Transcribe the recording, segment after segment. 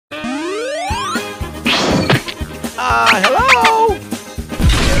Hello?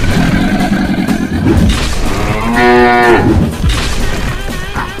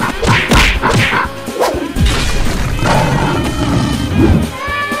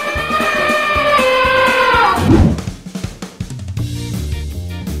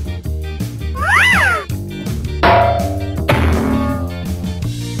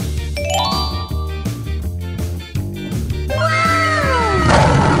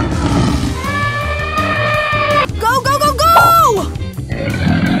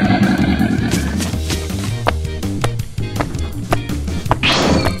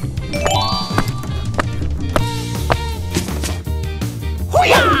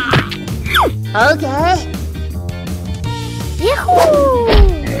 Okay. Yahoo!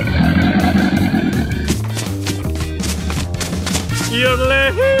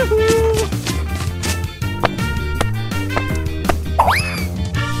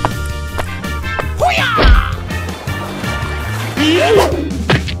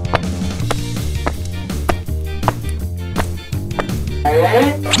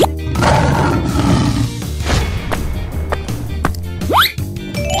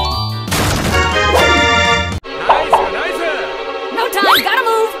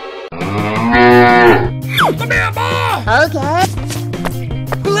 Okay.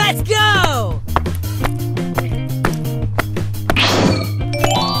 Let's go!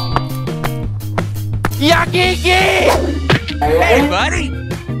 Yakiki! Hey, buddy!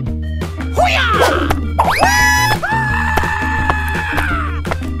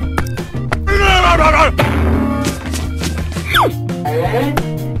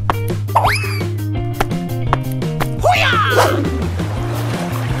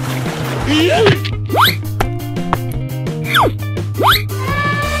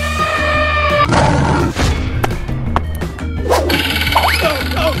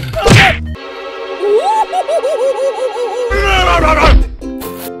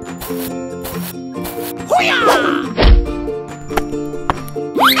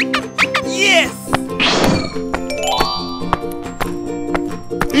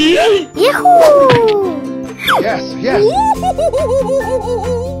 Yes! Yahoo! Yes, yes.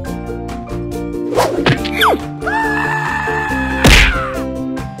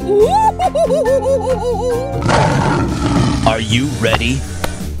 Are you ready?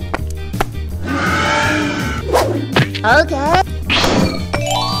 Okay.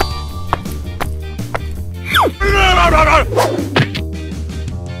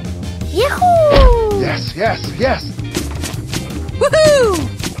 Yahoo! Yes, yes, yes. Woohoo!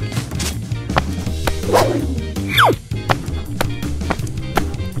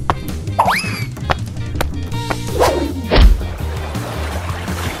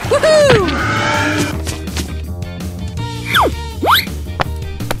 Woohoo!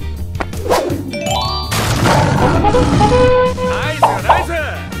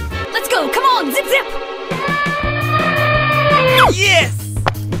 Let's go! Come on! Zip zip! Yes!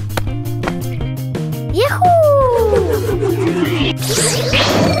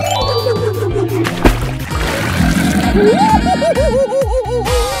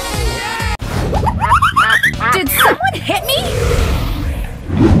 Did someone hit me?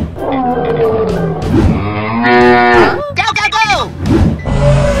 Go, go, go!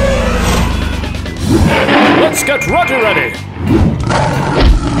 Let's get Roger ready!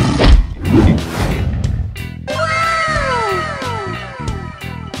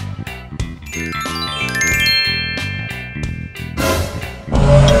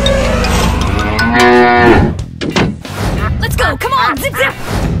 Let's go! Come on! Zip zip!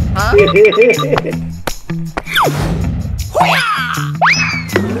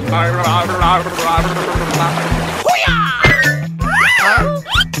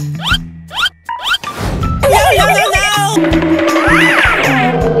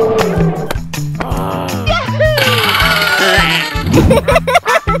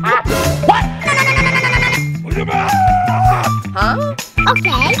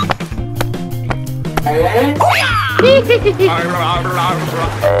 Okay.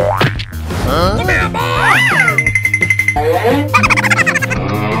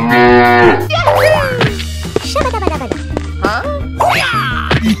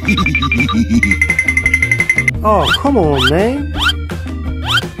 Oh, come on, man.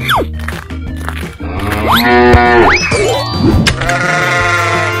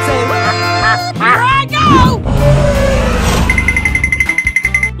 Here I go!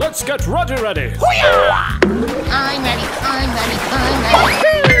 Let's get Roger ready! I'm ready, I'm ready, I'm ready.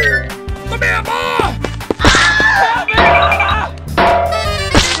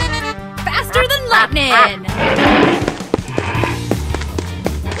 Faster than lightning!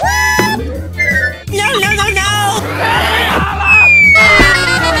 No, no, no, no!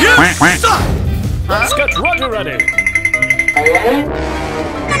 Let's get Roger ready.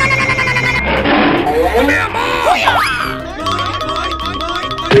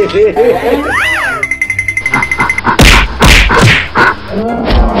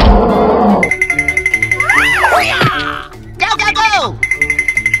 Go, go, go!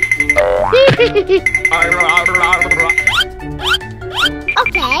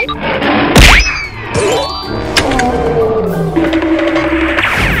 Okay.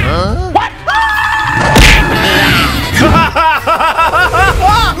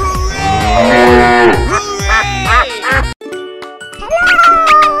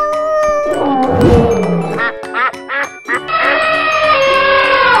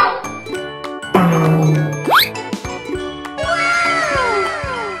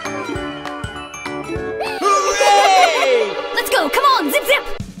 Let's go! Come on! Zip, zip!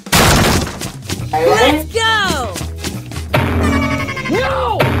 Let's go!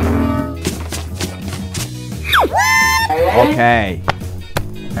 Okay.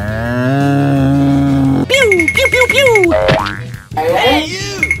 Pew! Pew, pew, pew! Hey,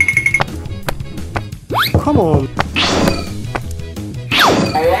 you! Come on.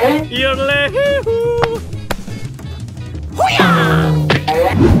 Yodelay-hoo!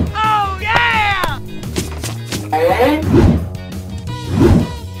 Oh, yeah!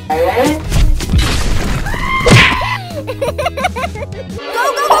 Go,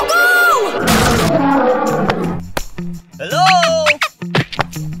 go, go, go! Hello?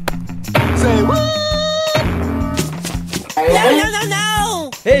 Say what? No, no, no, no!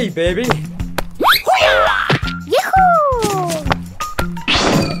 Hey, baby. Yahoo!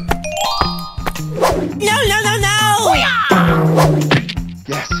 No, no, no, no!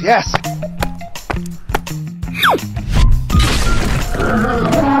 Yes, yes.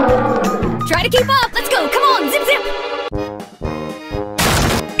 Try to keep up! Let's go! Come on! Zip, zip!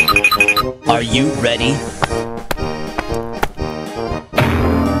 Are you ready?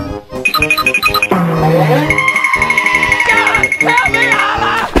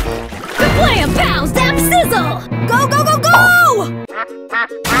 Kablam! Pow! Zap! Sizzle! Go, go, go, go!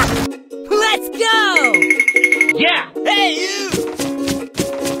 Let's go! Yeah! Hey, you!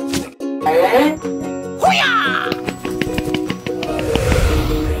 Oh, yeah!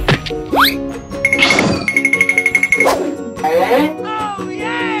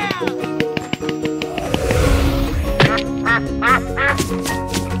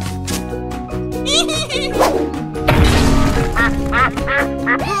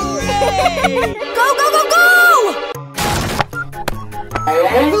 Go, go, go, go!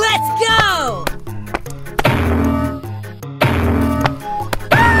 Let's go!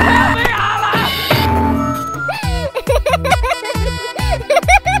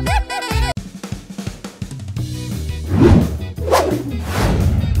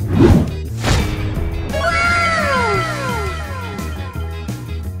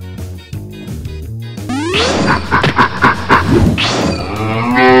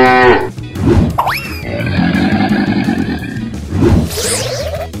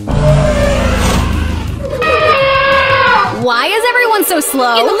 Why is everyone so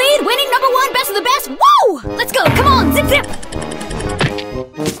slow? In the lead, winning #1, best of the best. Woo! Let's go. Come on, zip, zip.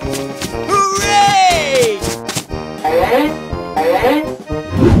 Hooray!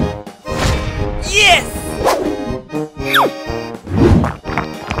 Yes!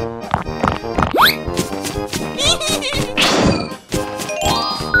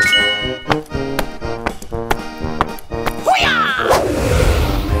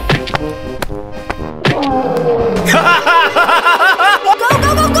 Go,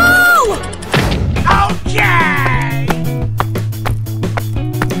 go, go, go! Okay!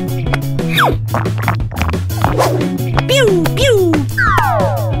 Pew, pew.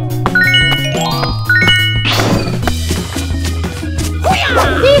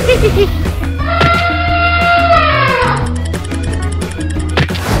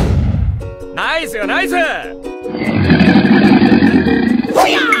 Nice, nice!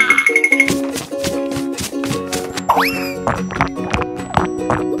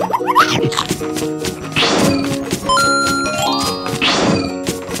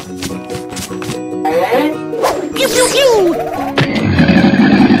 Pew, pew, pew.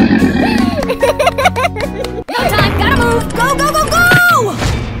 No time, gotta move. Go, go, go, go!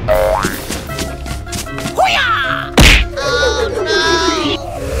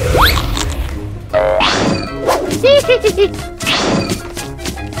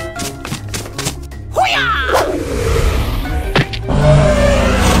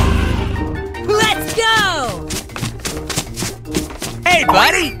 Let's go! Hey,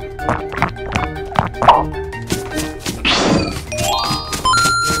 buddy!